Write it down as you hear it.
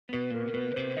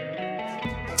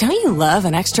Don't you love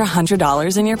an extra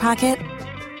 $100 in your pocket?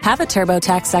 Have a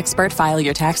TurboTax expert file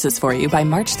your taxes for you by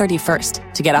March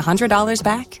 31st to get $100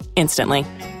 back instantly.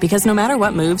 Because no matter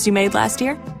what moves you made last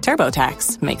year,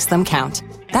 TurboTax makes them count.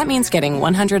 That means getting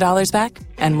 $100 back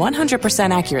and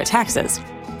 100% accurate taxes,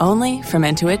 only from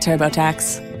Intuit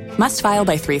TurboTax. Must file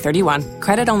by 3/31.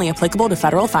 Credit only applicable to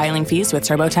federal filing fees with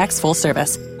TurboTax full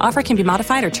service. Offer can be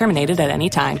modified or terminated at any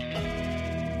time.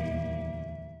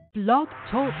 Blog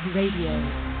Talk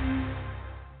Radio.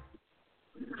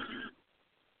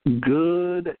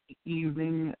 Good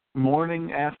evening,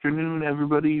 morning, afternoon,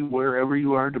 everybody, wherever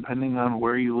you are, depending on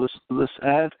where you listen to this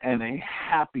at, and a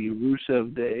happy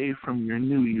Rusev Day from your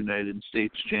new United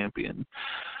States champion.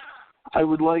 I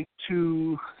would like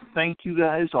to thank you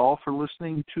guys all for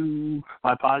listening to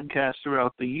my podcast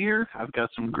throughout the year. I've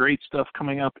got some great stuff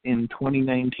coming up in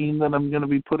 2019 that I'm going to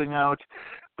be putting out.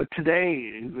 But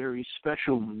today, a very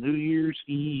special New Year's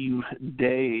Eve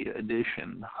Day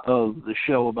edition of the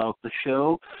show about the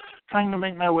show. Trying to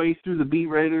make my way through the beat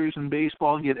writers in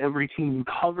baseball, get every team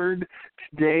covered.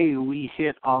 Today, we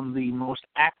hit on the most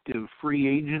active free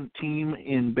agent team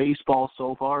in baseball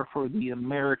so far for the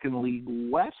American League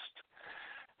West,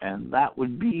 and that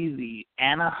would be the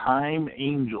Anaheim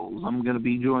Angels. I'm going to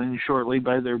be joined shortly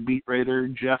by their beat writer,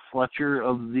 Jeff Fletcher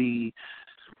of the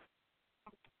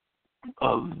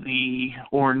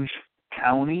Orange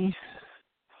County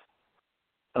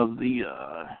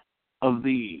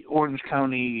Orange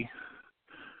County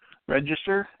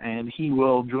Register, and he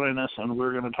will join us, and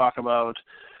we're going to talk about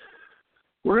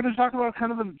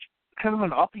kind of an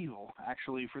upheaval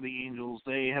actually for the Angels.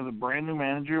 They have a brand new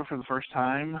manager for the first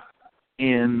time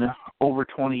in over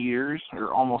 20 years,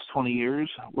 or almost 20 years.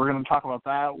 We're going to talk about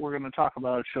that. We're going to talk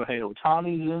about Shohei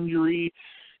Otanis' injury,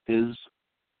 his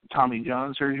Tommy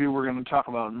John surgery. We're going to talk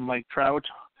about Mike Trout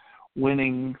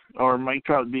being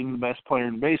the best player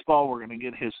in baseball. We're going to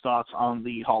get his thoughts on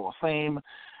the Hall of Fame,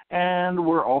 and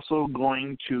we're also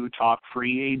going to talk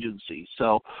free agency.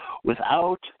 So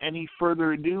without any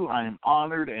further ado, I am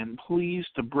honored and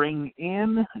pleased to bring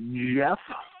in Jeff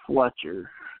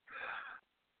Fletcher.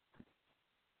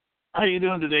 How you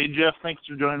doing today, Jeff? Thanks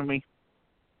for joining me.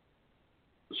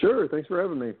 Sure, thanks for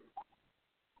having me.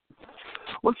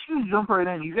 Let's just jump right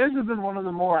in. You guys have been one of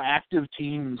the more active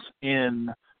teams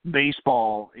in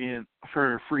baseball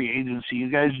for free agency. You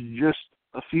guys just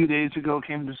a few days ago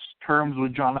came to terms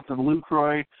with Jonathan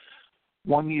Lucroy,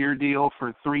 one-year deal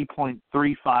for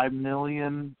 $3.35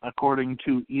 million. According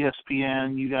to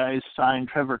ESPN, you guys signed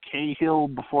Trevor Cahill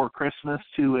before Christmas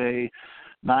to a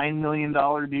 $9 million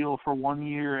deal for 1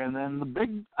 year. And then the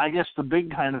big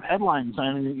kind of headline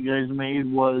signing that you guys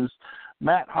made was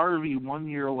Matt Harvey, 1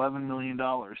 year, $11 million.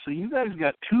 So you guys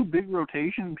got two big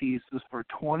rotation pieces for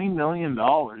 $20 million.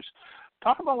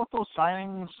 Talk about what those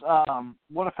signings,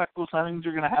 what effect those signings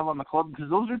are going to have on the club, because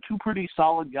those are two pretty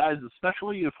solid guys,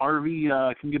 especially if Harvey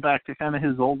can get back to kind of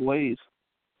his old ways.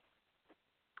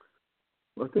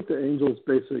 Well, I think the Angels'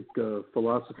 basic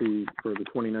philosophy for the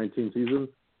 2019 season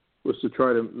was to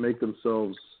try to make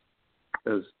themselves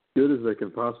as good as they can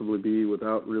possibly be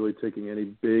without really taking any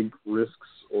big risks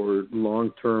or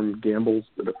long-term gambles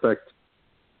that affect,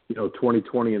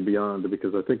 2020 and beyond.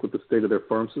 Because I think with the state of their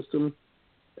farm system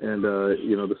and,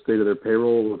 the state of their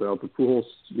payroll without the Pujols,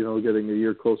 getting a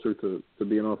year closer to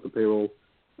being off the payroll,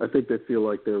 I think they feel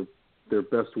like their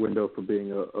best window for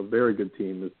being a very good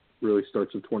team that really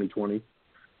starts in 2020.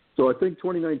 So I think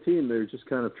 2019, they're just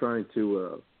kind of trying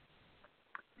to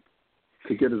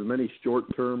get as many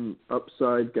short-term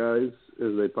upside guys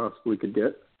as they possibly could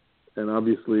get. And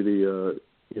obviously the,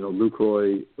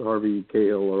 Lucroy, Harvey,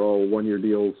 Cahill are all one-year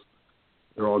deals.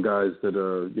 They're all guys that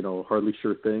are, hardly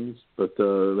sure things, but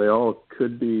they all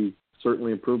could be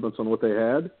certainly improvements on what they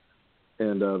had,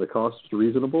 and the cost is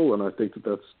reasonable, and I think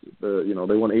that's, they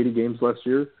won 80 games last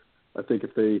year. I think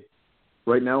if they,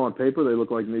 right now on paper, they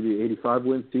look like maybe an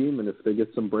 85-win team, and if they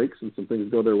get some breaks and some things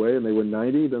go their way and they win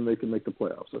 90, then they can make the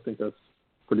playoffs. I think that's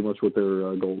pretty much what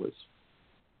their goal is.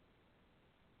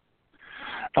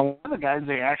 Now, one of the guys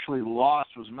they actually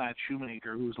lost was Matt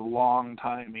Shoemaker, who's a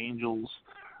long-time Angels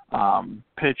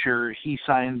pitcher. He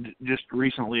signed just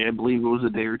recently, I believe it was a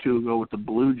day or two ago, with the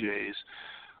Blue Jays.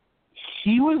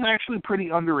 He was actually pretty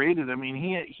underrated. I mean,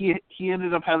 he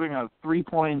ended up having a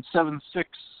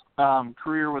 3.76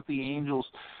 career with the Angels.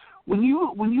 When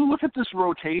you look at this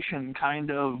rotation kind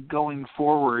of going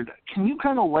forward, can you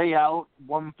kind of lay out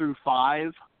 1 through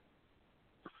 5?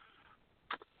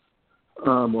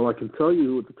 Well, I can tell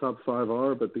you what the top 5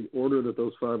 are, but the order that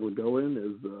those 5 would go in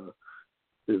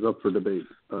is up for debate.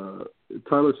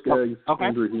 Tyler Skaggs, okay.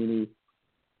 Andrew Heaney,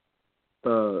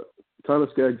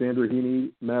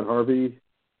 Matt Harvey,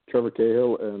 Trevor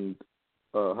Cahill, and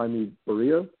Jaime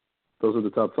Barria. Those are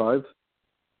the top five.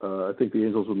 I think the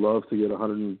Angels would love to get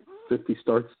 150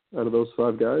 starts out of those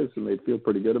five guys, and they'd feel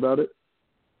pretty good about it.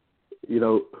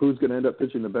 Who's going to end up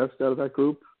pitching the best out of that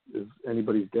group is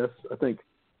anybody's guess. I think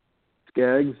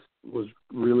Skaggs was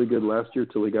really good last year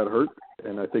till he got hurt,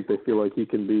 and I think they feel like he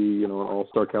can be, an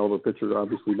all-star caliber pitcher.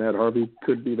 Obviously, Matt Harvey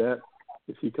could be that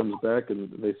if he comes back, and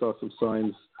they saw some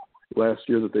signs last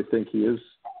year that they think he is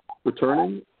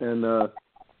returning. And,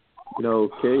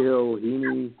 Cahill,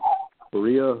 Heaney,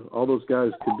 Barria, all those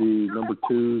guys could be number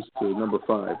 2s to number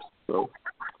 5s. So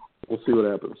we'll see what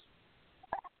happens.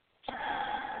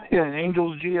 Yeah, and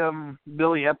Angels GM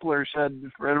Billy Epler said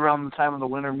right around the time of the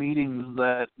winter meetings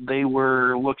that they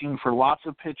were looking for lots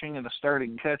of pitching and a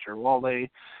starting catcher. Well, they,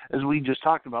 as we just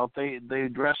talked about, they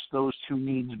addressed those two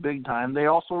needs big time. They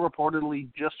also reportedly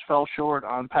just fell short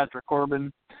on Patrick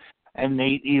Corbin and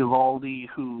Nate Eovaldi,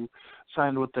 who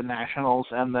signed with the Nationals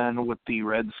and then with the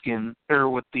Red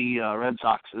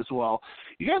Sox as well.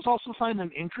 You guys also signed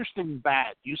an interesting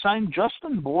bat. You signed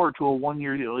Justin Bour to a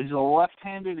one-year deal. He's a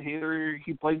left-handed hitter.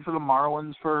 He played for the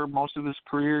Marlins for most of his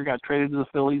career, got traded to the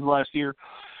Phillies last year.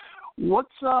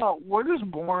 Where does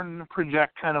Bourne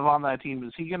project kind of on that team?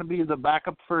 Is he going to be the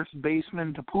backup first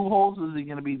baseman to Pujols? Is he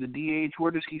going to be the DH?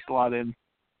 Where does he slot in?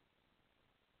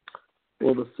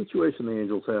 Well, the situation the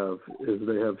Angels have is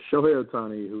they have Shohei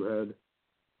Ohtani, who had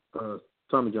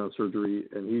Tommy John surgery,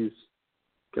 and he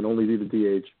can only be the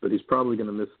DH, but he's probably going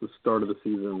to miss the start of the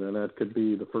season, and that could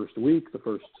be the first week, the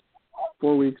first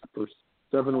 4 weeks, the first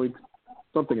 7 weeks,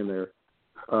 something in there.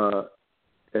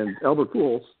 And Albert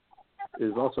Pujols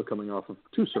is also coming off of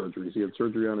 2 surgeries. He had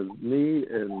surgery on his knee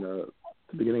in the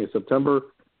beginning of September,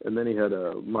 and then he had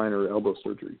a minor elbow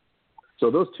surgery. So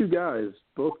those 2 guys,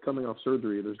 both coming off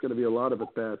surgery, there's going to be a lot of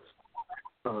at-bats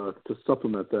to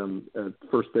supplement them at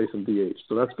first base and DH.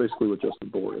 So that's basically what Justin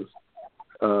Bour is.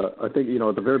 I think,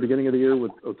 at the very beginning of the year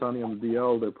with Ohtani on the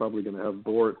DL, they're probably going to have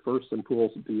Bour at first and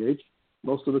Pujols at DH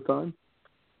most of the time.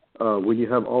 When you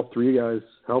have all 3 guys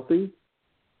healthy,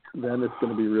 then it's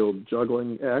going to be a real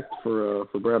juggling act for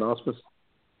Brad Ausmus.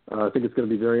 I think it's going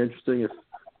to be very interesting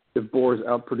if Bour is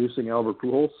out-producing Albert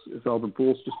Pujols, if Albert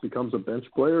Pujols just becomes a bench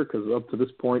player, because up to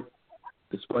this point,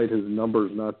 despite his numbers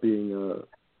not being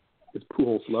his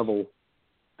Pujols level,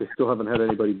 they still haven't had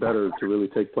anybody better to really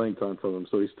take playing time from him.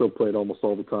 So he's still played almost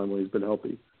all the time when he's been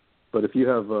healthy. But if you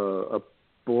have a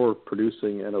Bour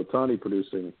producing and Ohtani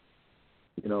producing,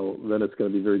 then it's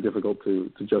going to be very difficult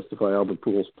to justify Albert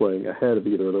Pujols playing ahead of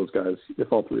either of those guys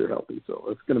if all 3 are healthy. So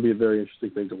it's going to be a very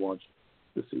interesting thing to watch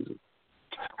this season.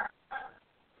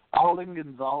 Alden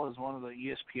Gonzalez, one of the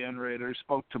ESPN writers,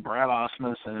 spoke to Brad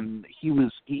Ausmus, and he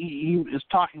was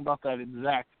talking about that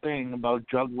exact thing about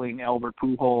juggling Albert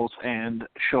Pujols and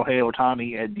Shohei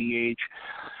Ohtani at DH.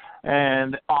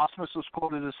 And Ausmus was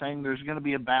quoted as saying there's going to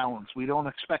be a balance. We don't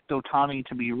expect Ohtani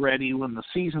to be ready when the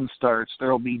season starts. There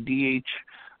will be DH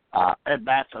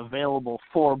at-bats available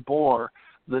for Bour.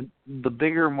 The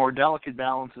bigger, more delicate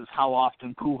balance is how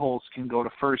often Pujols can go to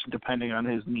first depending on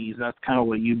his knees. That's kind of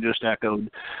what you just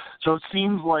echoed. So it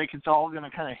seems like it's all going to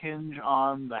kind of hinge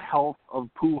on the health of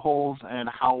Pujols and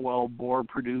how well Bour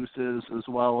produces, as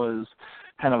well as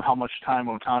kind of how much time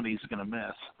Ohtani's going to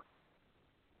miss.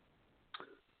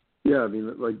 Yeah, I mean,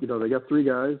 they got 3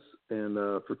 guys and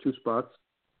for 2 spots,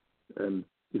 and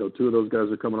 2 of those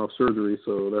guys are coming off surgery,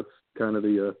 so that's kind of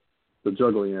the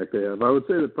juggling act they have. I would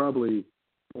say that probably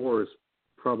Bour is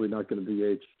probably not going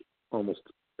to DH almost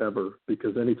ever,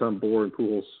 because anytime Bour and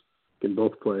Pujols can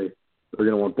both play, they're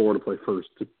going to want Bour to play first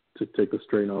to take the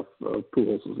strain off of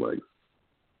Pujols' legs.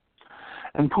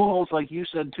 And Pujols, like you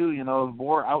said too, if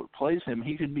Bour outplays him,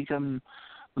 he could become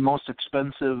the most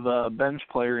expensive bench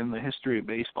player in the history of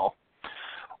baseball.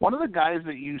 One of the guys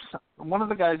the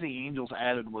Angels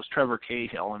added was Trevor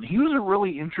Cahill, and he was a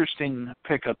really interesting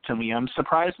pickup to me. I'm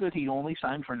surprised that he only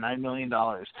signed for $9 million.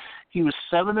 He was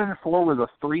 7-4 with a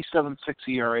 3.76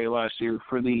 ERA last year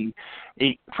for the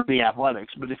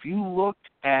Athletics. But if you look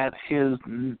at his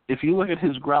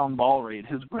ground ball rate,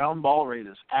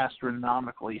 is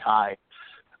astronomically high.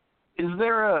 Is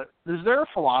there a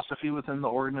philosophy within the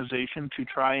organization to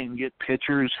try and get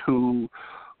pitchers who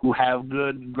have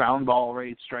good ground ball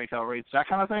rates, strikeout rates, that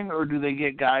kind of thing, or do they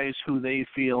get guys who they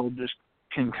feel just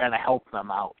can kind of help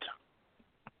them out?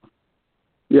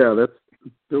 Yeah, that's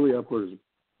Billy Epler's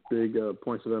big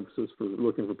points of emphasis for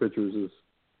looking for pitchers is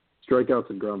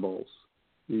strikeouts and ground balls.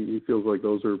 He feels like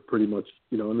those are pretty much,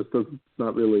 and it's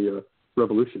not really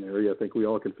revolutionary. I think we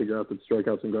all can figure out that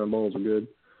strikeouts and ground balls are good,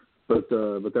 but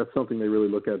that's something they really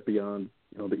look at beyond,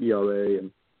 the ERA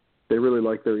and they really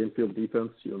like their infield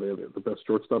defense. You know, they have the best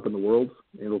shortstop in the world,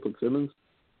 Andrelton Simmons.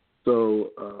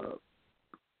 So,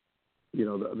 you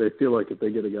know, they feel like if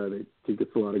they get a guy that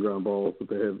gets a lot of ground balls, that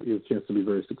they have a chance to be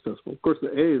very successful. Of course,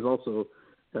 the A's also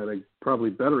had a probably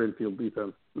better infield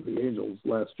defense than the Angels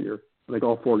last year. I think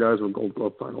all four guys were Gold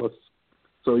Glove finalists.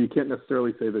 So you can't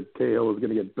necessarily say that Cahill is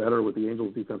going to get better with the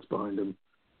Angels defense behind him,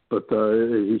 but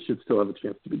he should still have a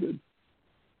chance to be good.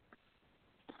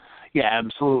 Yeah,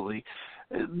 absolutely.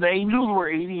 The Angels were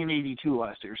 80 and 82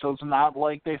 last year, so it's not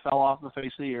like they fell off the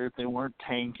face of the earth. They weren't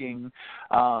tanking.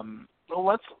 So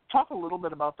let's talk a little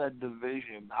bit about that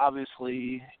division.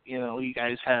 Obviously, you know, you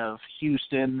guys have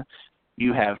Houston,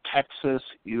 you have Texas,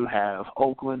 you have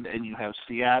Oakland, and you have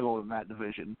Seattle in that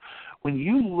division. When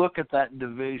you look at that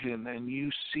division and you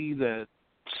see that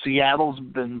Seattle's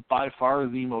been by far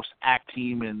the most active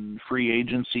team in free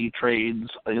agency trades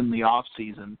in the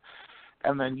offseason,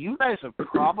 and then you guys have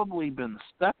probably been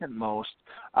second most.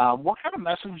 What kind of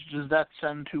message does that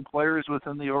send to players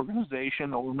within the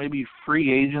organization or maybe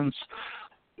free agents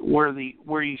where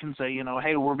you can say, you know,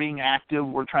 hey, we're being active,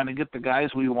 we're trying to get the guys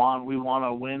we want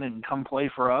to win and come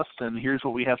play for us, and here's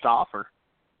what we have to offer?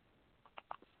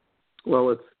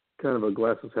 Well, it's kind of a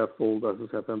glasses half full, glasses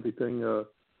half empty thing.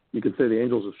 You could say the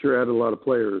Angels have sure added a lot of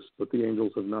players, but the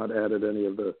Angels have not added any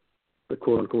of the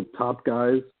quote-unquote top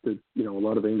guys that, you know, a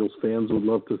lot of Angels fans would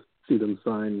love to see them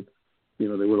sign. You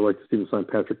know, they would have liked to see them sign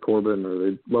Patrick Corbin, or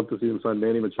they'd love to see them sign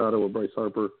Manny Machado or Bryce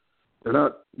Harper. They're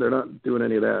not doing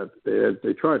any of that.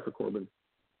 They tried for Corbin,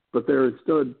 but they're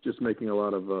instead just making a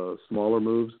lot of smaller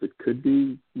moves that could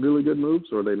be really good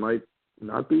moves, or they might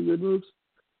not be good moves.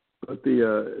 But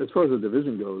as far as the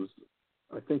division goes,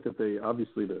 I think that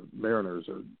obviously the Mariners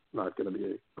are not going to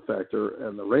be a factor,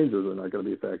 and the Rangers are not going to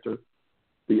be a factor.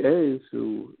 The A's,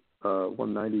 who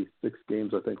won 96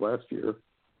 games, I think, last year,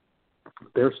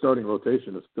 their starting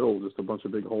rotation is still just a bunch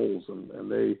of big holes, and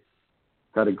they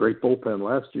had a great bullpen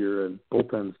last year, and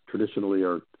bullpens traditionally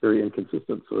are very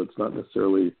inconsistent, so it's not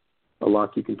necessarily a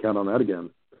lock you can count on that again.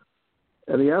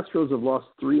 And the Astros have lost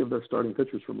 3 of their starting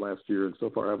pitchers from last year and so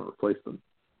far haven't replaced them.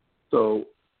 So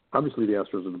obviously the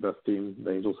Astros are the best team.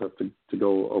 The Angels have to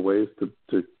go a ways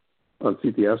to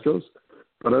unseat the Astros.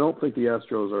 But I don't think the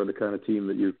Astros are the kind of team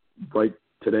that you, right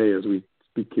today as we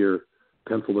speak here,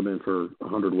 pencil them in for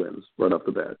 100 wins right off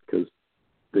the bat, because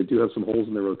they do have some holes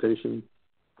in their rotation.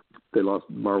 They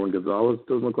lost Marwin Gonzalez.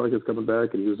 Doesn't look like he's coming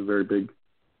back, and he was a very big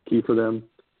key for them.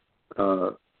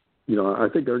 You know, I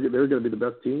think they're going to be the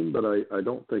best team, but I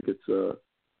don't think it's an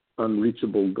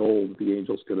unreachable goal that the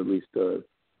Angels could at least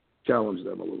challenge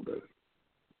them a little bit.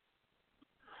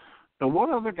 Now,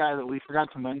 one other guy that we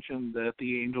forgot to mention that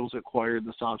the Angels acquired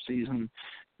this offseason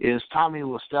is Tommy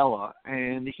La Stella,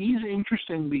 and he's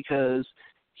interesting because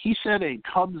he set a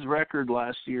Cubs record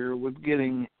last year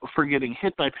for getting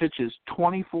hit by pitches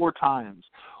 24 times.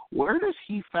 Where does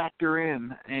he factor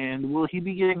in, and will he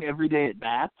be getting everyday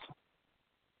at-bats?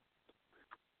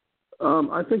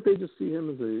 I think they just see him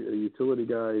as a utility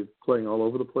guy playing all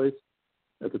over the place.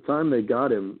 At the time they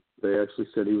got him, they actually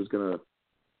said he was going to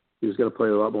play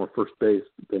a lot more first base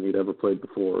than he'd ever played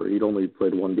before. He'd only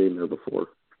played one game there before.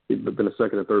 He'd been a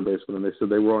second and third baseman, and they said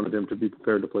they wanted him to be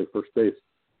prepared to play first base.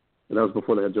 And that was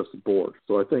before they had Justin Bour.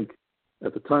 So I think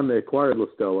at the time they acquired La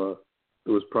Stella,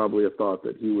 there was probably a thought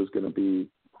that he was going to be,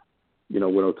 you know,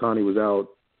 when Ohtani was out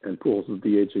and Pujols was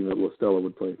DHing, that La Stella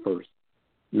would play first.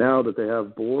 Now that they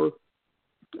have Bour,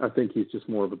 I think he's just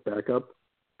more of a backup,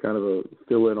 kind of a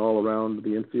fill-in all around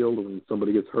the infield when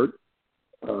somebody gets hurt.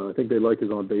 I think they like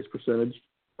his on-base percentage.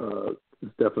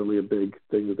 It's definitely a big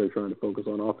thing that they're trying to focus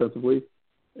on offensively,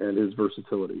 and his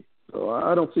versatility. So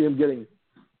I don't see him getting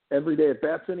everyday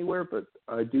at-bats anywhere, but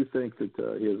I do think that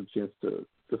he has a chance to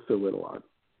fill in a lot.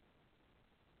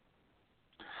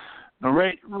 Now,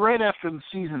 right after the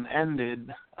season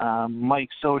ended, it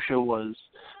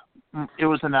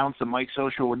was announced that Mike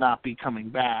Scioscia would not be coming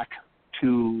back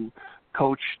to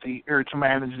to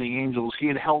manage the Angels. He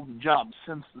had held the job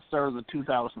since the start of the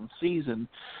 2000 season.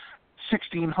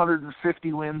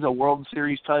 1,650 wins, a World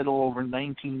Series title over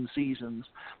 19 seasons.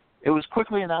 It was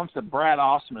quickly announced that Brad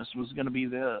Ausmus was going to be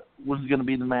the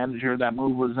manager. That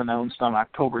move was announced on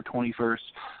October 21st.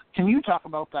 Can you talk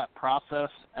about that process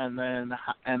and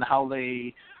how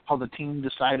the team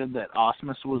decided that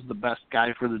Ausmus was the best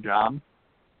guy for the job?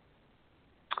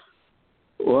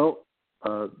 Well,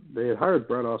 they had hired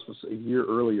Brad Ausmus a year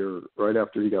earlier, right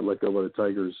after he got let go by the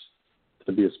Tigers,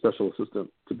 to be a special assistant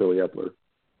to Billy Epler.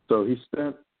 So he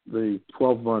spent the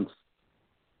 12 months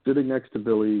sitting next to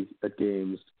Billy at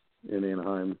games in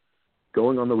Anaheim,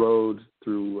 going on the road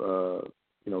through,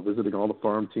 visiting all the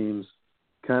farm teams,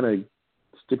 kind of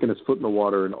sticking his foot in the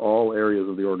water in all areas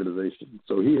of the organization.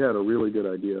 So he had a really good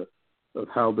idea of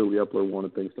how Billy Epler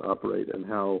wanted things to operate and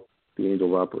how the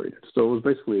Angels operated. So it was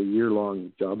basically a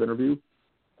year-long job interview.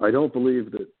 I don't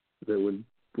believe that when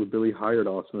Billy hired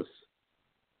Ausmus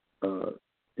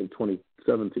in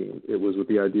 2017, it was with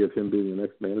the idea of him being the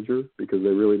next manager because they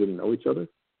really didn't know each other.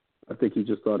 I think he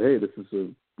just thought, hey, this is a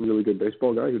really good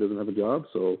baseball guy who doesn't have a job,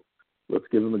 so let's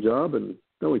give him a job and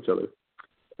know each other.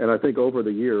 And I think over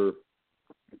the year,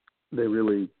 they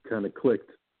really kind of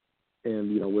clicked.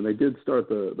 And, when they did start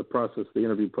the process, the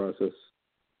interview process,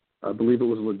 I believe it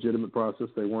was a legitimate process.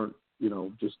 They weren't,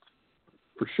 just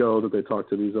for show that they talked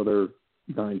to these other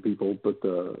 9 people. But,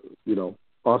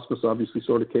 Ausmus obviously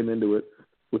sort of came into it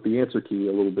with the answer key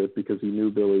a little bit because he knew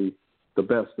Billy the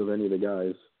best of any of the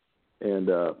guys. And,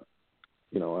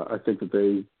 I think that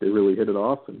they really hit it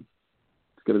off. And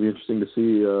it's going to be interesting to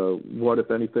see what,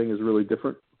 if anything, is really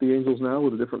different with the Angels now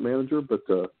with a different manager. But,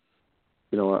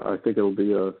 I think it'll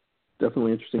be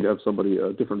definitely interesting to have somebody,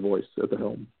 a different voice at the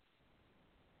helm.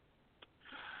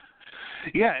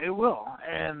 Yeah, it will,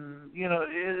 and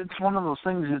it's one of those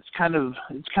things. It's kind of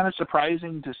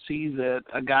surprising to see that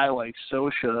a guy like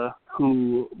Scioscia,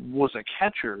 who was a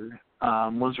catcher,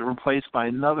 was replaced by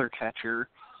another catcher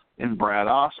in Brad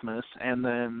Ausmus, and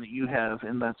then you have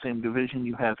in that same division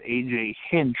you have A.J.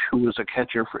 Hinch, who was a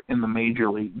catcher in the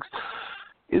major leagues.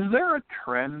 Is there a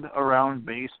trend around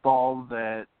baseball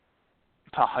to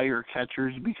hire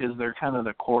catchers because they're kind of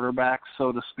the quarterbacks,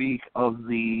 so to speak,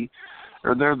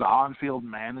 or they're the on-field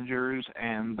managers,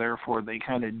 and therefore they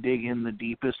kind of dig in the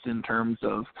deepest in terms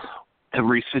of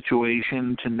every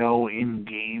situation to know in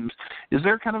games? Is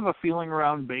there kind of a feeling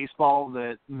around baseball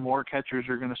that more catchers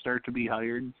are going to start to be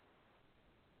hired?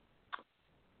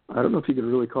 I don't know if you could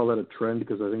really call that a trend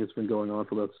because I think it's been going on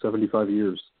for about 75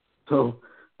 years. So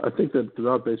I think that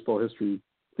throughout baseball history,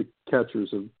 the catchers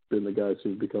have been the guys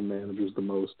who've become managers the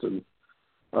most. And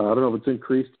I don't know if it's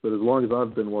increased, but as long as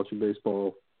I've been watching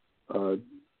baseball, it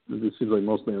seems like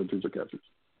most managers are catchers.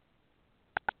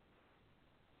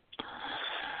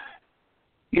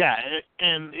 Yeah,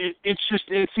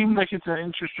 it seems like it's an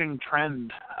interesting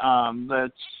trend.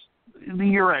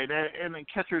 You're right, and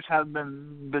catchers have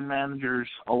been managers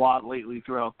a lot lately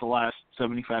throughout the last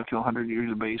 75 to 100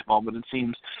 years of baseball. But it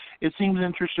seems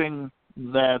interesting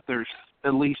that there's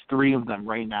at least 3 of them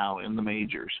right now in the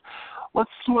majors.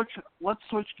 Let's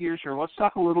switch gears here. Let's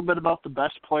talk a little bit about the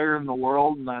best player in the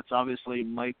world, and that's obviously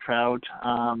Mike Trout.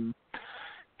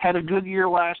 Had a good year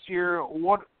last year.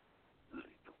 What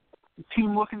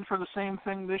team looking for the same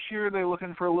thing this year? Are they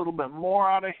looking for a little bit more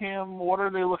out of him? What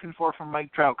are they looking for from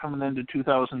Mike Trout coming into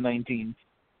 2019?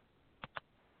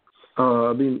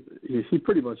 He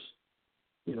pretty much,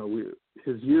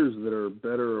 his years that are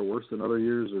better or worse than other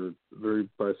years are very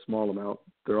by a small amount.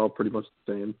 They're all pretty much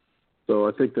the same. So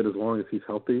I think that as long as he's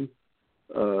healthy,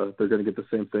 they're going to get the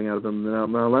same thing out of him.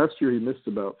 Now last year he missed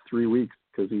about 3 weeks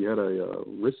because he had a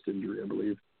wrist injury, I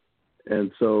believe.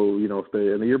 And so,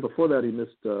 and the year before that he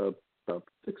missed about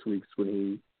 6 weeks when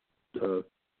he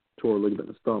tore a ligament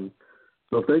in his thumb.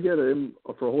 So if they get him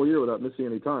for a whole year without missing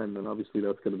any time, then obviously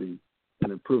that's going to be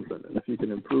an improvement. And if you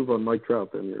can improve on Mike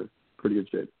Trout, then you're in pretty good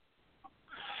shape.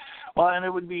 Well, and it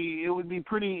would be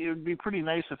pretty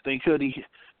nice if they could.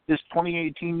 His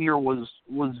 2018 year was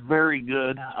very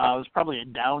good. It was probably a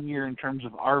down year in terms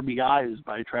of RBIs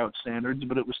by Trout standards,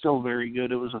 but it was still very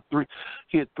good. It was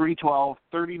he hit 312,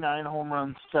 39 home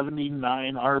runs,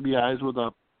 79 RBIs with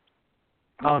a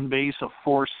on base of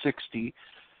 460.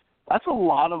 That's a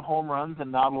lot of home runs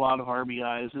and not a lot of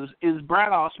RBIs. Is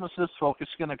Brad Ausmus's focus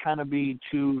going to kind of be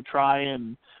to try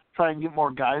and get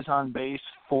more guys on base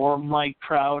for Mike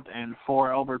Trout and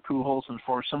for Albert Pujols and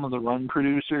for some of the run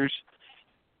producers?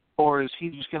 Or is he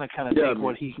just going to kind of take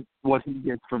what he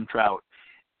gets from Trout?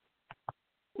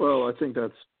 Well, I think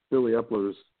that's Billy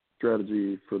Epler's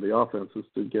strategy for the offense is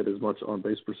to get as much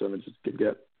on-base percentage as he can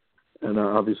get. And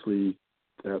obviously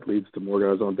that leads to more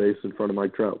guys on base in front of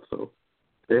Mike Trout. So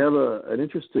they have an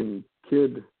interesting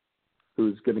kid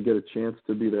who's going to get a chance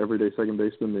to be the everyday second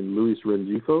baseman named Luis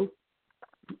Rengifo.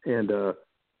 And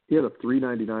he had a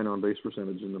 .399 on-base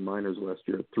percentage in the minors last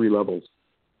year at 3 levels.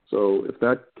 So if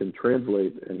that can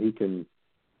translate and he can,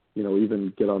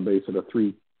 even get on base at a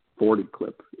 .340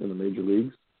 clip in the major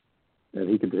leagues, and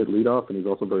he can hit leadoff and he's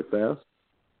also very fast,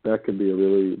 that could be a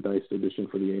really nice addition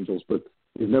for the Angels. But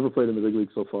he's never played in the big league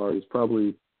so far. He's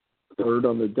probably 3rd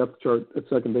on the depth chart at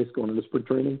second base going into spring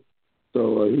training.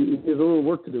 So he has a little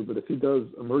work to do, but if he does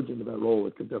emerge into that role,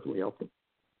 it could definitely help him.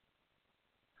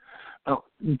 Oh,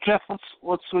 Jeff,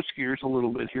 let's switch gears a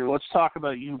little bit here. Let's talk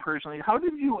about you personally. How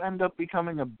did you end up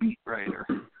becoming a beat writer?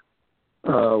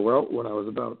 Well, when I was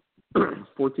about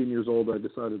 14 years old, I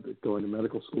decided that going to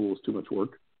medical school was too much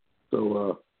work.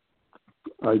 So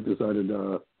I decided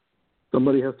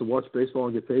somebody has to watch baseball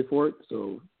and get paid for it.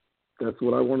 So that's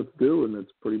what I wanted to do, and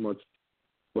that's pretty much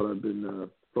what I've been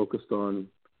focused on.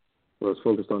 What I was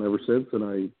focused on ever since. And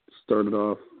I started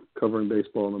off covering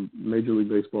baseball in Major League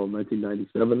Baseball in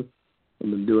 1997,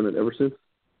 and been doing it ever since.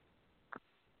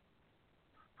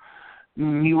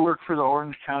 You work for the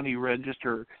Orange County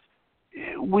Register. Is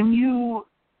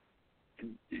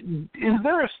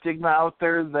there a stigma out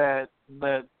there that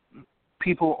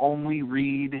people only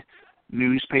read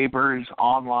newspapers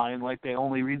online, like they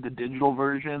only read the digital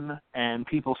version, and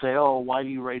people say, oh, why do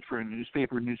you write for a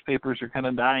newspaper? Newspapers are kind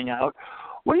of dying out.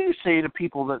 What do you say to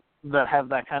people that have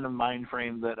that kind of mind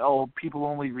frame that, oh, people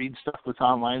only read stuff that's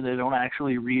online, they don't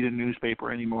actually read a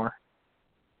newspaper anymore?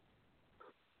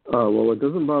 Well, it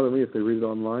doesn't bother me if they read it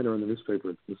online or in the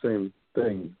newspaper. It's the same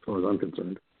thing as far as I'm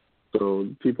concerned. So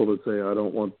people that say, I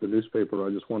don't want the newspaper, I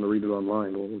just want to read it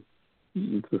online, well,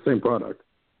 it's the same product.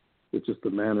 It's just the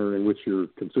manner in which you're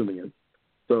consuming it.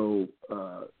 So,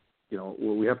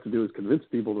 what we have to do is convince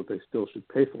people that they still should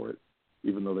pay for it,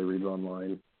 even though they read it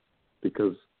online,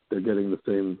 because they're getting the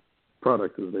same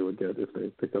product as they would get if they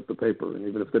picked up the paper. And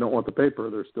even if they don't want the paper,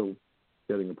 they're still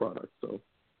getting the product. So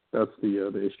that's the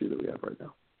issue that we have right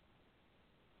now.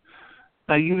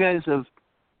 Now, you guys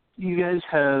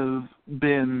have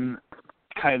been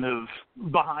kind of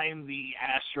behind the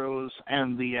Astros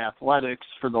and the Athletics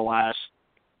for the last,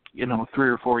 3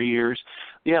 or 4 years.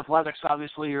 The Athletics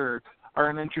obviously are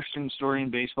an interesting story in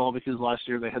baseball because last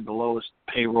year they had the lowest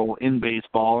payroll in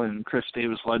baseball, and Chris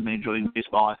Davis led Major League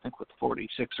Baseball, I think, with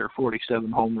 46 or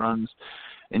 47 home runs.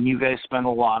 And you guys spent a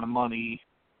lot of money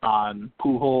on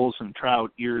Pujols and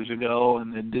Trout years ago,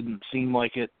 and it didn't seem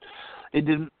like it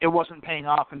wasn't paying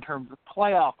off in terms of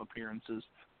playoff appearances.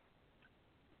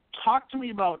 Talk to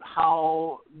me about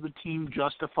how the team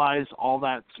justifies all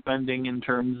that spending in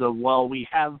terms of, well, we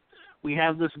have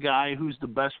this guy who's the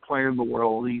best player in the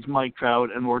world. He's Mike Trout,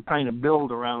 and we're trying to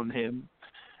build around him,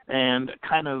 and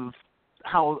kind of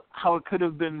how it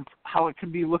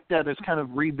could be looked at as kind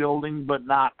of rebuilding, but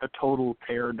not a total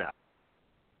tear down.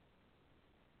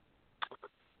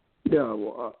 Yeah,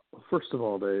 well, first of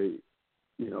all,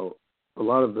 a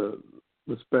lot of the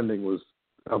spending was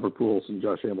Albert Pujols and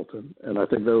Josh Hamilton, and I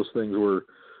think those things were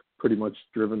pretty much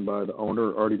driven by the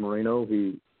owner, Artie Moreno.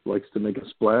 He likes to make a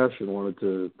splash and wanted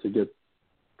to get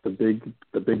the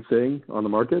big thing on the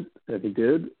market, and he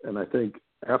did. And I think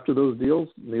after those deals,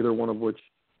 neither one of which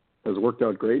has worked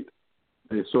out great,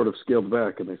 they sort of scaled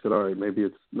back, and they said, all right, maybe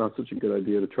it's not such a good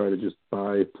idea to try to just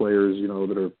buy players,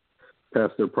 that are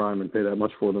past their prime and pay that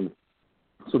much for them.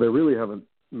 So they really haven't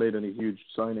made any huge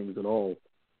signings at all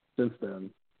since then.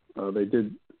 They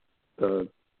did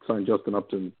sign Justin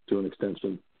Upton to an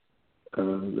extension.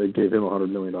 They gave him $100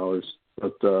 million.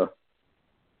 But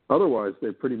otherwise,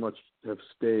 they pretty much have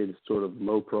stayed sort of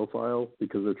low profile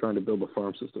because they're trying to build a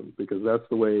farm system, because that's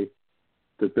the way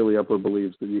that Billy Upper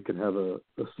believes that you can have a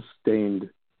sustained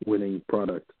winning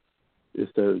product, is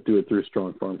to do it through a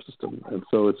strong farm system. And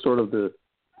so it's sort of the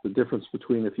difference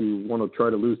between if you want to try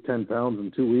to lose 10 pounds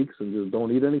in 2 weeks and just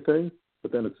don't eat anything,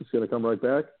 but then it's just going to come right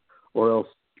back, or else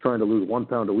trying to lose 1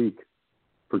 pound a week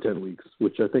for 10 weeks,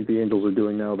 which I think the Angels are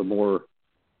doing now, the more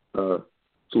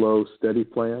slow, steady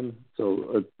plan.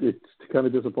 So it's kind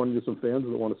of disappointing to some fans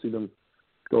that want to see them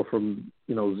go from,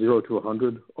 0 to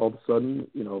 100 all of a sudden,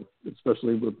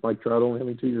 especially with Mike Trout only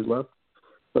having 2 years left.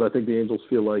 But I think the Angels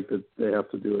feel like that they have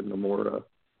to do it in a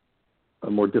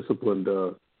more disciplined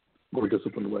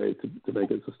way to make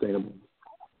it sustainable.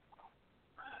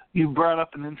 You brought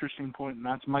up an interesting point, and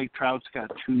that's Mike Trout's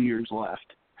got 2 years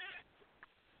left.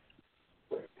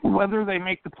 Whether they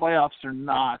make the playoffs or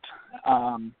not,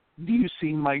 do you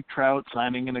see Mike Trout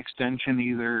signing an extension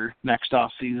either next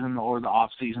offseason or the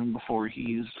offseason before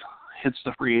he hits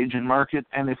the free agent market?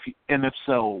 And if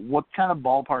so, what kind of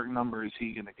ballpark number is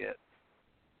he going to get?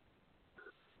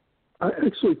 I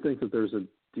actually think that there's a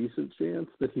decent chance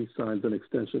that he signs an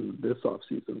extension this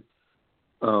offseason.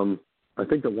 I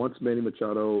think that once Manny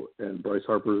Machado and Bryce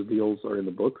Harper's deals are in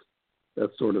the books,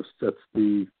 that sort of sets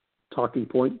the talking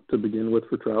point to begin with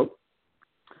for Trout.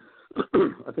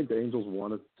 I think the Angels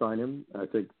want to sign him. I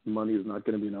think money is not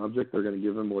going to be an object. They're going to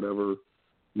give him whatever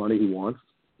money he wants.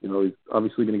 He's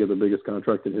obviously going to get the biggest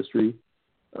contract in history.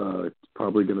 It's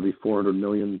probably going to be $400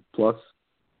 million plus.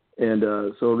 And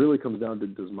so it really comes down to,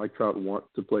 does Mike Trout want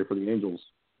to play for the Angels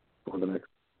for the next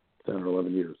 10 or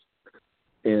 11 years?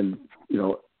 And,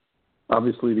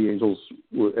 obviously the Angels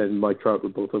and Mike Trout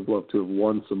would both have loved to have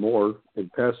won some more in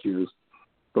past years.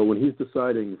 But when he's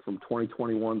deciding from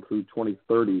 2021 through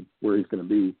 2030 where he's going to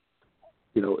be,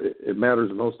 it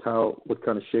matters most what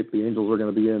kind of shape the Angels are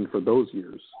going to be in for those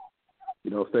years.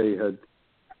 If they had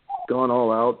gone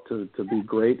all out to be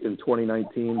great in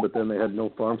 2019, but then they had no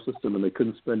farm system and they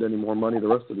couldn't spend any more money the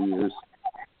rest of the years,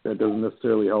 that doesn't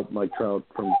necessarily help Mike Trout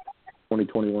from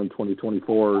 2021,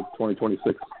 2024,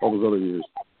 2026, all those other years.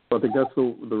 So I think that's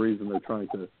the reason they're trying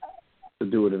to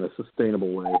do it in a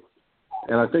sustainable way.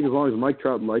 And I think as long as Mike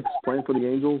Trout likes playing for the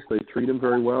Angels, they treat him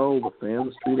very well, the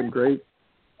fans treat him great,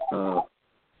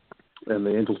 and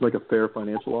the Angels make a fair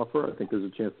financial offer, I think there's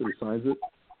a chance that he signs it.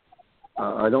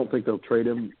 I don't think they'll trade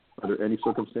him under any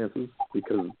circumstances,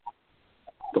 because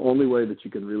the only way that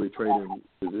you can really trade him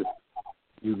is if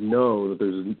you know that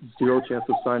there's zero chance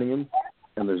of signing him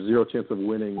and there's zero chance of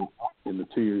winning in the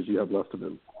 2 years you have left of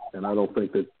him. And I don't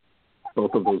think that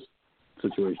both of those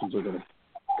situations are going to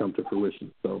come to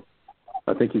fruition. So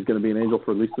I think he's going to be an Angel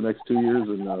for at least the next 2 years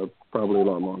and probably a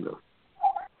lot longer.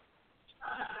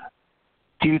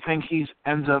 Do you think he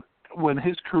ends up, when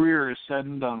his career is said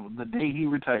and done, the day he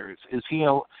retires,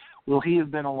 will he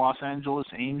have been a Los Angeles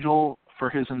Angel for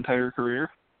his entire career?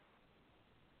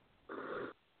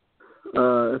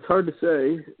 It's hard to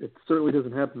say. It certainly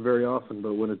doesn't happen very often,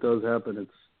 but when it does happen,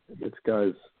 it's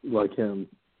guys like him.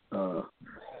 I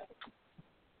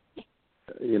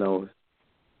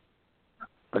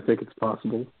think it's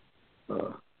possible.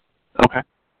 Okay.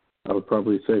 I would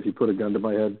probably say, if you put a gun to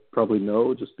my head, probably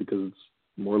no, just because it's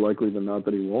more likely than not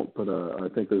that he won't. But I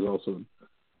think there's also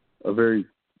a very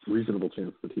reasonable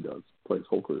chance that he does play his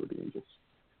whole career with the Angels.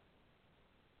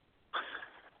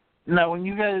 Now, when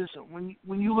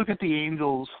you look at the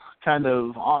Angels kind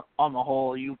of on the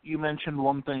whole, you mentioned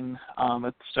one thing at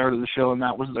the start of the show, and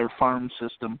that was their farm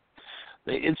system.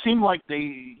 It seemed like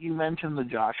you mentioned the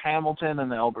Josh Hamilton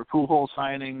and the Albert Pujols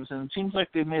signings, and it seems like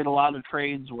they've made a lot of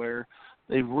trades where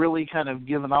they've really kind of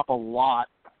given up a lot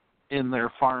in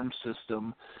their farm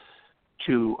system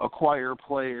to acquire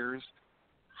players.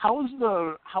 How is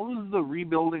the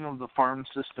rebuilding of the farm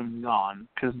system gone?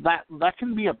 Because that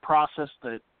can be a process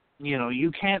that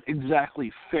you can't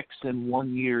exactly fix in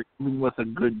 1 year even with a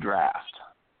good draft.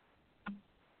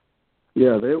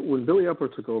 Yeah, when Billy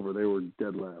Epler took over, they were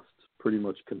dead last, pretty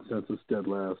much consensus dead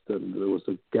last, and there was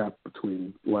a gap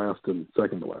between last and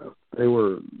second to last. They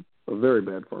were a very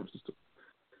bad farm system,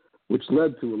 which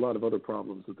led to a lot of other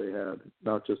problems that they had,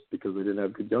 not just because they didn't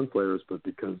have good young players, but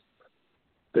because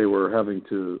they were having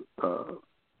to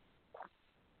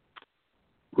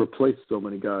replace so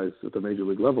many guys at the major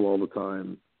league level all the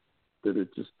time that it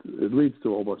leads to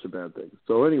a whole bunch of bad things.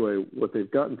 So anyway, what they've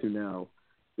gotten to now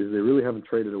is they really haven't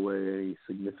traded away any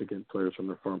significant players from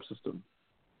their farm system.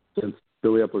 Since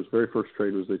Billy Epler's very first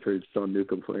trade was they traded Sean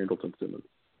Newcomb for Andrelton Simmons.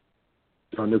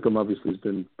 Sean Newcomb obviously has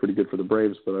been pretty good for the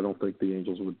Braves, but I don't think the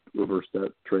Angels would reverse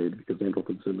that trade because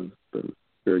Andrelton Simmons has been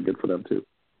very good for them too.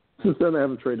 Since then, they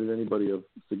haven't traded anybody of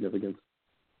significance.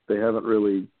 They haven't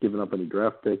really given up any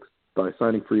draft picks. By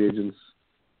signing free agents,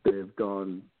 they have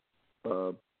gone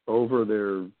over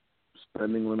their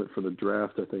spending limit for the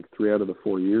draft, I think, 3 out of the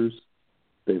 4 years.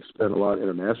 They've spent a lot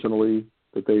internationally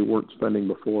that they weren't spending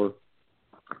before.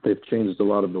 They've changed a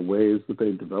lot of the ways that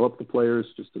they develop the players,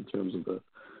 just in terms of the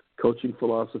coaching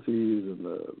philosophies and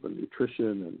the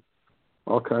nutrition and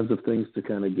all kinds of things to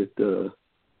kind of get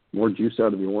more juice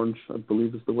out of the orange, I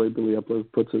believe is the way Billy Epler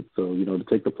puts it. So, to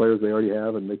take the players they already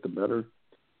have and make them better.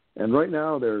 And right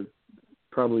now, they're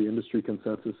probably industry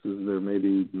consensus is they're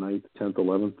maybe 9th, 10th,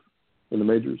 11th in the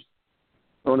majors.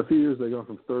 So in a few years, they go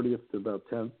from 30th to about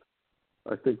 10th.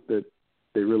 I think that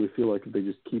they really feel like if they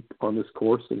just keep on this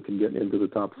course and can get into the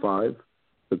top 5,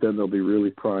 but then they'll be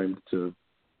really primed to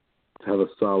have a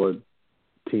solid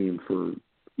team for,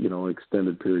 an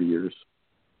extended period of years.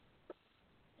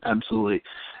 Absolutely.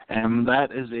 And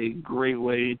that is a great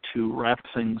way to wrap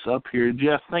things up here.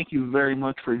 Jeff, thank you very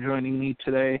much for joining me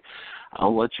today.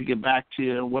 I'll let you get back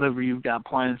to whatever you've got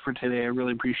planned for today. I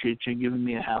really appreciate you giving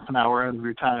me a half an hour out of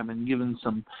your time and giving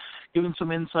some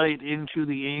insight into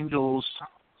the Angels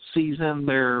season,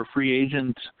 their free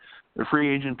agent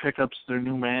pickups, their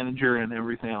new manager, and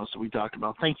everything else that we talked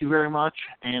about. Thank you very much,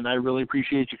 and I really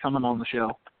appreciate you coming on the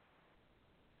show.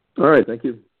 All right, thank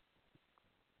you.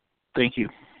 Thank you.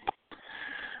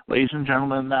 Ladies and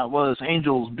gentlemen, that was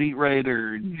Angels beat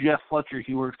writer Jeff Fletcher.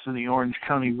 He works for the Orange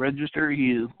County Register.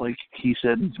 He is, like he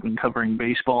said, he's been covering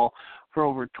baseball for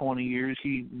over 20 years.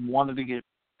 He wanted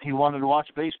to watch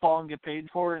baseball and get paid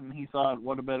for it, and he thought,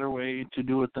 what a better way to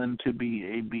do it than to be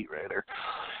a beat writer.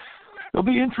 It'll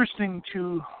be interesting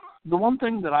to The one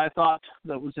thing that I thought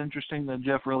that was interesting that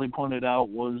Jeff really pointed out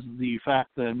was the fact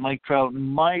that Mike Trout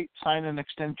might sign an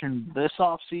extension this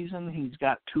offseason. He's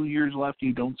got 2 years left.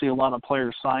 You don't see a lot of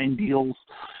players sign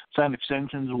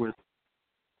extensions with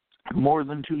more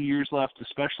than 2 years left,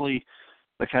 especially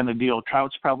the kind of deal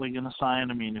Trout's probably going to sign.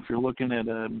 I mean, if you're looking at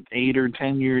an 8 or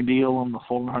 10 year deal in the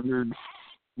 $420,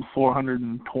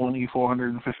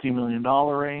 $450 million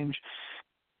range,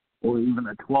 or even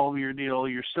a 12-year deal,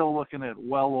 you're still looking at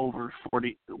well over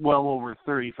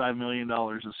 $35 million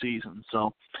a season.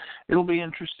 So it'll be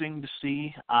interesting to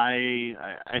see. I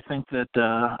think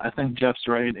Jeff's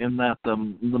right in that the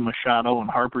Machado and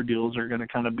Harper deals are going to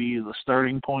kind of be the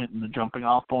starting point and the jumping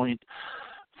off point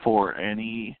for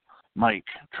any Mike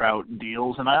Trout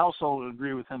deals. And I also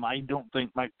agree with him. I don't think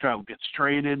Mike Trout gets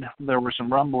traded. There were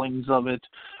some rumblings of it,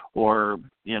 or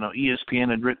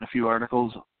ESPN had written a few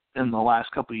articles in the last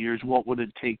couple of years. What would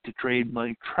it take to trade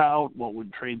Mike Trout? What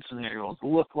would trade scenarios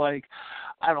look like?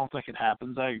 I don't think it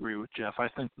happens. I agree with Jeff. I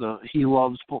think he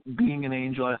loves being an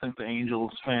Angel. I think the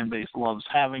Angels fan base loves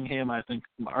having him. I think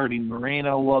Artie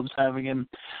Moreno loves having him,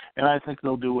 and I think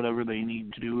they'll do whatever they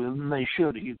need to do, and they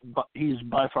should. He's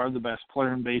by far the best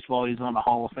player in baseball. He's on a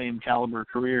Hall of Fame caliber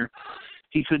career.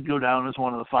 He could go down as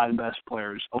one of the 5 best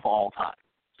players of all time.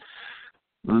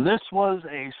 This was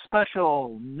a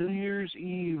special New Year's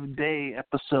Eve Day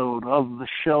episode of the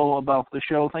show about the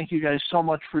show. Thank you guys so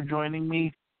much for joining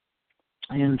me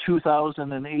in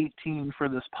 2018 for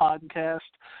this podcast.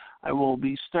 I will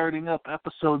be starting up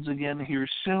episodes again here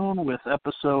soon with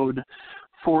episode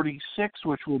 46,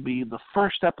 which will be the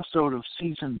first episode of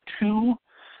season 2.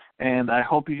 And I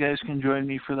hope you guys can join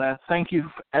me for that. Thank you,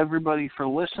 everybody, for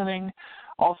listening.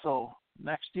 Also,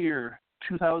 next year,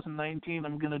 2019,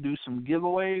 I'm going to do some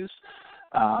giveaways.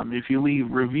 If you leave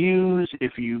reviews,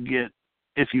 if you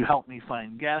help me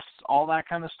find guests, all that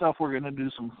kind of stuff, we're going to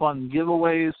do some fun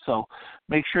giveaways. So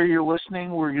make sure you're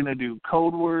listening. We're going to do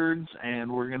code words,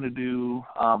 and we're going to do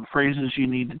phrases you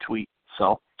need to tweet.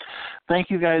 So thank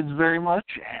you guys very much.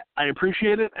 I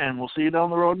appreciate it, and we'll see you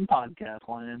down the road in podcast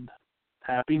land.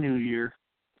 Happy New Year.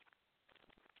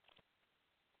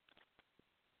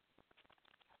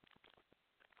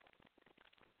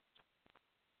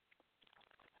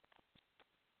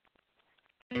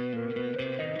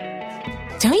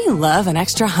 Don't you love an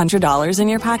extra $100 in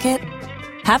your pocket?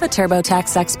 Have a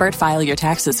TurboTax expert file your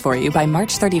taxes for you by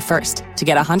March 31st to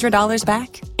get $100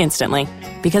 back instantly.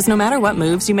 Because no matter what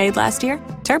moves you made last year,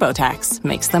 TurboTax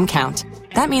makes them count.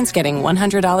 That means getting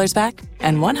 $100 back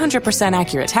and 100%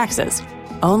 accurate taxes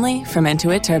only from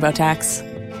Intuit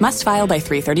TurboTax. Must file by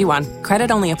 3/31. Credit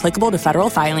only applicable to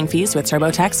federal filing fees with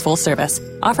TurboTax full service.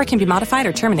 Offer can be modified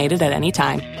or terminated at any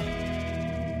time.